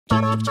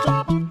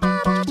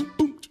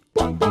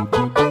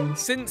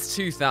Since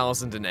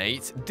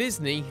 2008,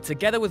 Disney,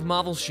 together with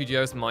Marvel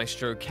Studios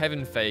maestro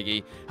Kevin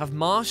Feige, have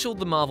marshaled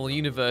the Marvel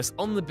Universe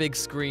on the big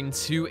screen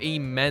to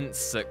immense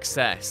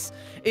success.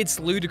 It's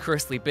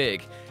ludicrously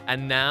big,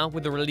 and now,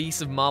 with the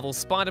release of Marvel's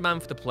Spider-Man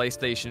for the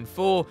PlayStation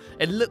 4,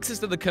 it looks as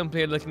though the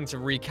company are looking to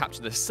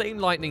recapture the same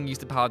lightning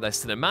used to power their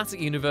cinematic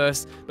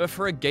universe, but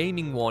for a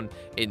gaming one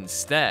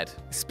instead.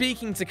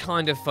 Speaking to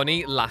Kind of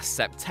Funny last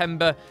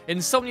September,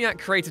 Insomniac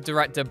creative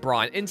director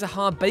Brian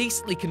Intihar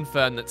basically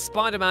confirmed that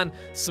Spider-Man,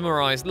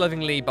 summarized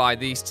lovingly by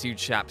these two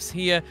chaps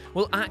here,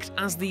 will act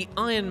as the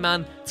Iron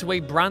Man to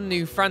a brand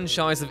new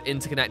franchise of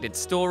interconnected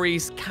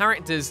stories,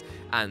 characters,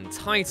 and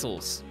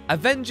titles.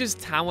 Avengers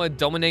Tower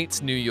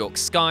dominates New York's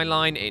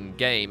skyline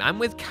in-game, and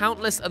with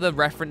countless other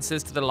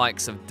references to the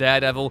likes of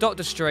Daredevil,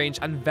 Doctor Strange,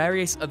 and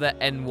various other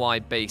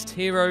NY-based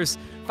heroes,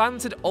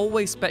 fans had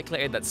always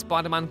speculated that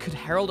Spider-Man could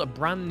herald a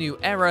brand new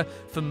era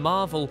for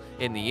Marvel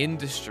in the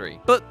industry.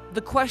 But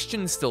the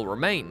question still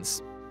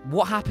remains.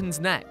 What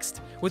happens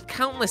next? With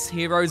countless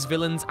heroes,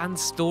 villains, and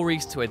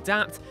stories to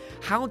adapt,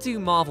 how do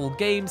Marvel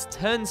games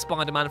turn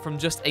Spider-Man from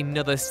just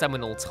another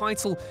seminal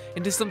title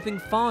into something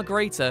far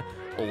greater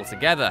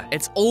altogether?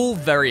 It's all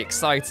very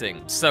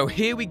exciting. So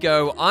here we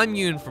go, I'm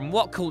Ewan from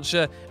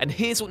WhatCulture, and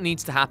here's what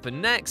needs to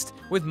happen next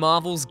with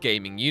Marvel's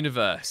gaming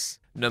universe.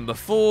 Number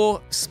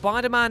 4,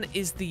 Spider-Man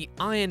is the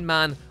Iron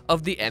Man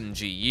of the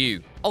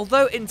MGU.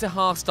 Although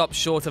Intihar stopped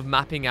short of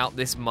mapping out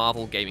this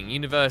Marvel gaming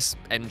universe,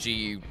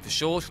 MGU for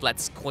short,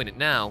 let's coin it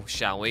now,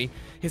 shall we?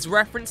 His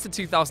reference to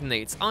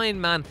 2008's Iron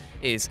Man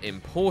is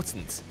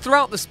important.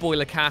 Throughout the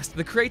spoiler cast,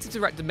 the creative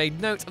director made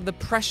note of the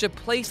pressure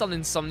placed on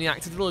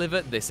Insomniac to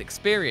deliver this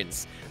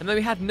experience, and though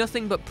he had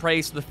nothing but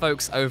praise for the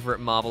folks over at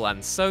Marvel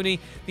and Sony,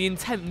 the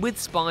intent with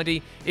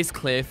Spidey is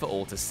clear for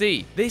all to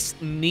see. This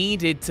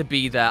needed to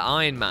be their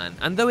Iron Man,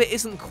 and though it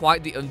isn't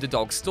quite the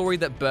underdog story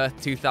that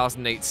birthed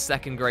 2008's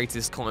second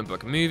greatest comic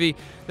book movie,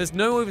 there's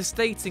no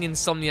overstating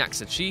Insomniac's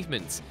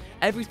achievements.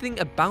 Everything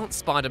about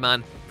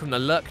Spider-Man, from the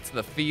look to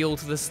the feel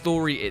to the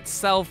story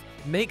itself,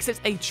 makes it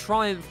a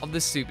triumph of the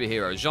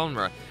superhero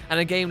genre, and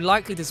a game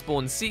likely to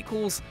spawn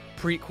sequels,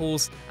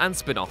 prequels, and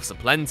spin-offs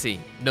aplenty.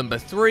 Number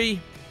 3.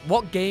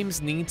 What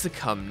games need to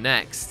come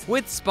next?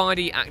 With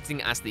Spidey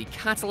acting as the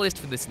catalyst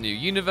for this new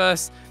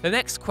universe, the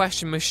next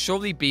question must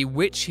surely be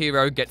which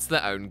hero gets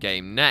their own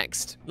game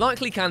next.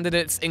 Likely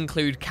candidates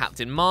include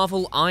Captain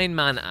Marvel, Iron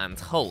Man, and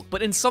Hulk,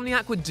 but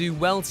Insomniac would do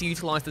well to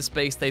utilize the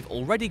space they've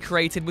already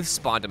created with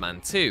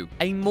Spider-Man 2.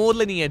 A more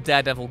linear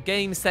Daredevil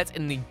game set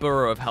in the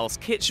borough of Hell's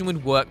Kitchen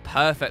would work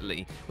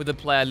perfectly, with the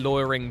player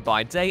lawyering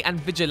by day and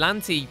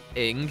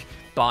vigilante-ing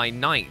by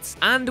night.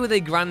 And with a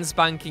grand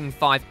spanking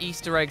 5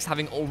 Easter eggs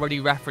having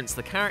already referenced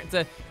the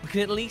character, we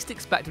can at least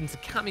expect him to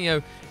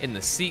cameo in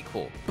the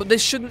sequel. But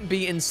this shouldn't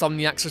be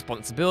Insomniac's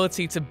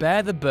responsibility to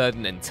bear the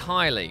burden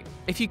entirely.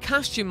 If you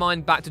cast your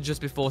mind back to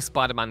just before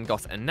Spider-Man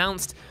got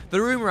announced,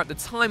 the rumor at the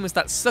time was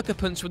that Sucker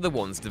Punch were the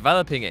ones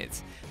developing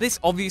it. This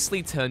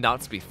obviously turned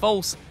out to be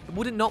false, but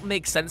would it not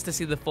make sense to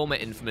see the former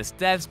infamous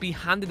devs be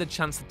handed a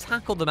chance to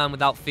tackle the Man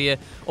Without Fear,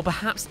 or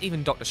perhaps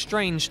even Doctor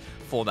Strange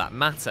for that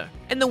matter?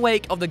 In the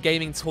wake of the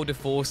gaming tour de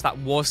force that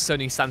was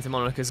Sony Santa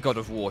Monica's God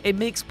of War, it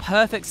makes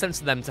perfect sense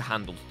for them to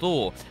handle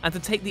Thor, and to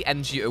take the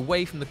MGU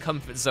away from the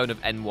comfort zone of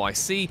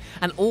NYC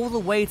and all the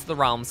way to the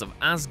realms of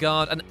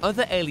Asgard and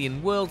other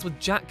alien worlds with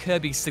Jack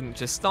Kirby's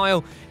signature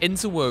style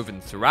interwoven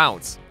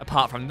throughout.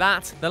 Apart from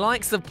that, the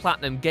likes of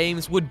Platinum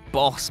Games would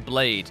boss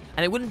Blade,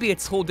 and it wouldn't be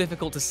at all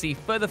difficult to see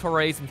further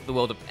forays into the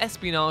world of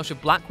espionage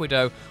with Black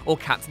Widow or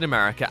Captain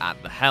America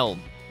at the helm.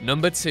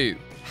 Number 2.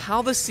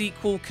 How the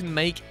sequel can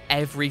make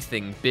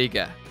everything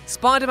bigger.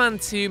 Spider-Man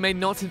 2 may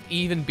not have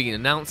even been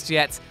announced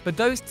yet, but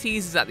those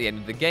teasers at the end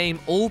of the game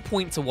all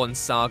point to one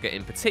saga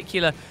in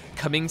particular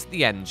coming to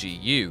the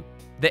MGU.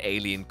 The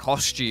alien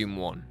costume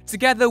one.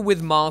 Together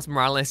with Miles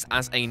Morales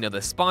as another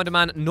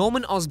Spider-Man,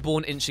 Norman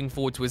Osborn inching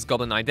forward to his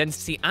goblin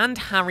identity, and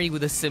Harry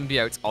with a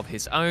symbiote of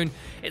his own,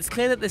 it's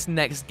clear that this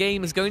next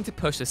game is going to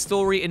push the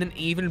story in an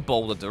even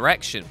bolder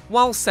direction.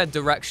 While said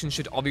direction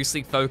should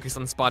obviously focus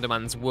on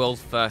Spider-Man's world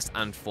first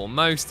and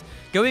foremost,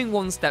 going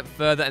one step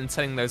further and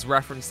turning those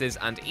references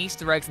and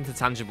Easter eggs into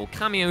tangible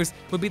cameos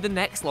would be the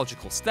next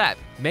logical step.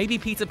 Maybe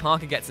Peter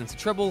Parker gets into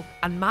trouble,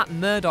 and Matt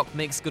Murdock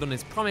makes good on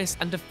his promise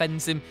and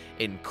defends him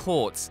in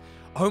court.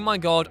 Oh my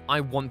god,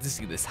 I want to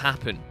see this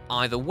happen.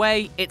 Either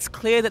way, it's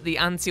clear that the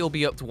ante will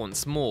be upped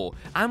once more,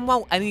 and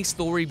while any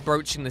story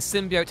broaching the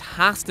symbiote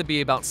has to be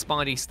about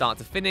Spidey start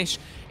to finish,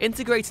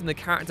 integrating the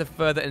character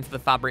further into the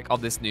fabric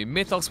of this new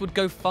mythos would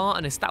go far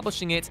in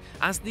establishing it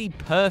as the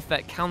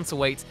perfect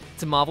counterweight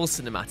to Marvel's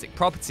cinematic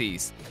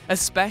properties,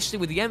 especially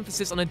with the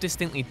emphasis on a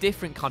distinctly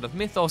different kind of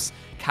mythos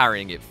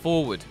carrying it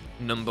forward.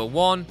 Number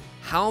 1.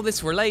 How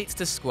this relates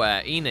to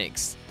Square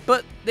Enix.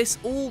 But this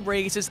all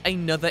raises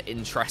another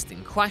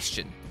interesting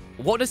question.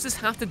 what does this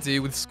have to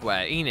do with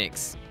Square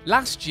Enix?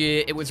 Last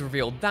year, it was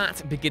revealed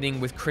that, beginning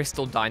with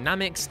Crystal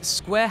Dynamics,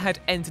 Square had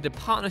entered a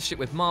partnership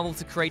with Marvel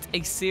to create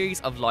a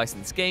series of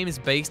licensed games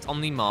based on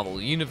the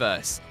Marvel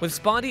Universe. With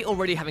Spidey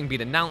already having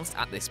been announced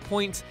at this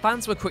point,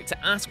 fans were quick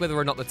to ask whether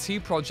or not the two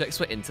projects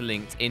were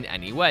interlinked in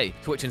any way,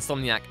 to which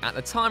Insomniac at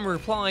the time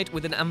replied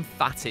with an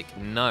emphatic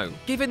no.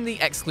 Given the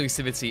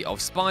exclusivity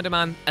of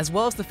Spider-Man, as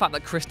well as the fact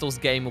that Crystal's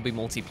game will be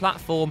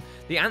multi-platform,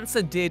 the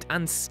answer did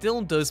and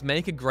still does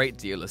make a great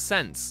deal of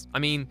sense. I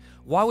mean,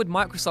 why would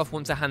Microsoft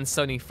want to hand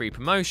Sony free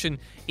promotion,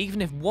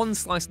 even if one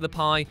slice of the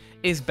pie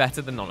is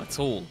better than none at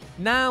all?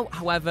 Now,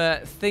 however,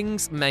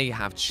 things may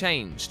have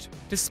changed.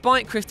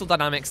 Despite Crystal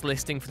Dynamics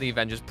listing for the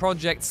Avengers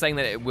project saying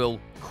that it will,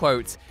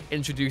 quote,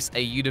 introduce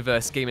a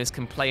universe gamers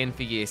can play in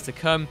for years to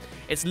come,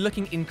 it's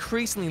looking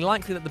increasingly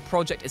likely that the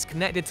project is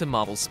connected to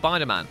Marvel's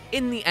Spider-Man.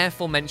 In the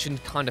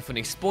aforementioned kinda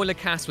funny spoiler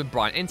cast with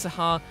Brian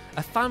Intihar,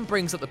 a fan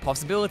brings up the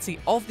possibility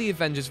of the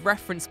Avengers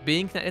reference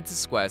being connected to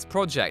Square's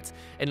project,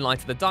 in light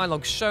of the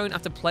dialogue shown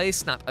after players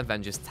snap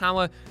Avengers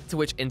Tower, to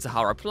which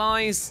Intihar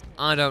replies,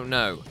 I don't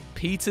know.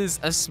 Peter's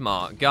a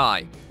smart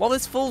guy. While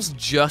this falls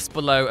just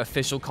below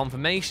official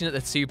confirmation that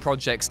the two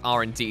projects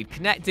are indeed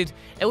connected,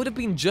 it would have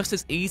been just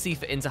as easy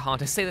for Intihar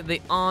to say that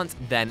they aren't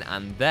then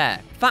and there.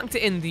 Factor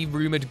in the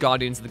rumoured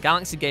Guardians of the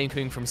Galaxy game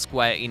coming from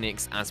Square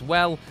Enix as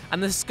well,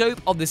 and the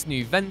scope of this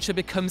new venture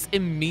becomes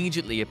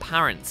immediately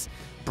apparent.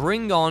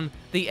 Bring on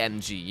the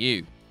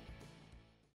MGU.